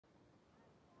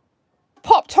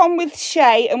popped on with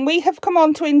Shay, and we have come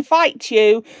on to invite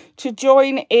you to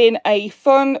join in a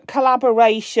fun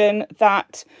collaboration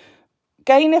that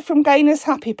Gaynor from Gaynor's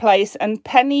Happy Place and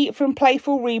Penny from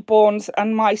Playful Reborns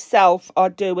and myself are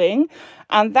doing,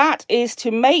 and that is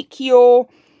to make your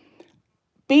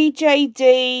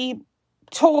BJD,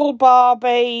 tall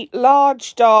Barbie,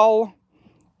 large doll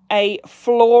a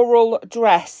floral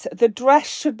dress. The dress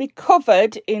should be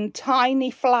covered in tiny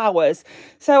flowers.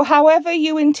 So however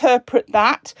you interpret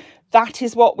that, that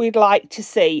is what we'd like to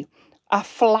see. A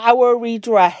flowery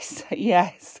dress.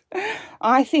 Yes.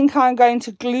 I think I'm going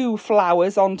to glue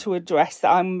flowers onto a dress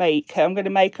that I'm going to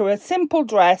make her a simple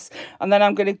dress, and then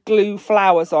I'm going to glue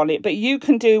flowers on it. But you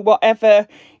can do whatever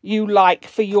you like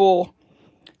for your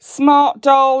smart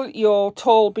doll, your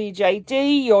tall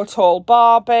BJD, your tall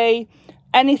Barbie,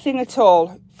 anything at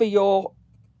all for your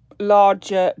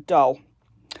larger doll.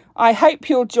 I hope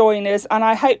you'll join us, and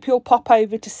I hope you'll pop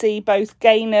over to see both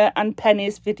Gaynor and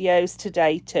Penny's videos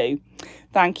today too.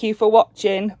 Thank you for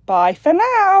watching. Bye for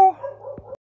now.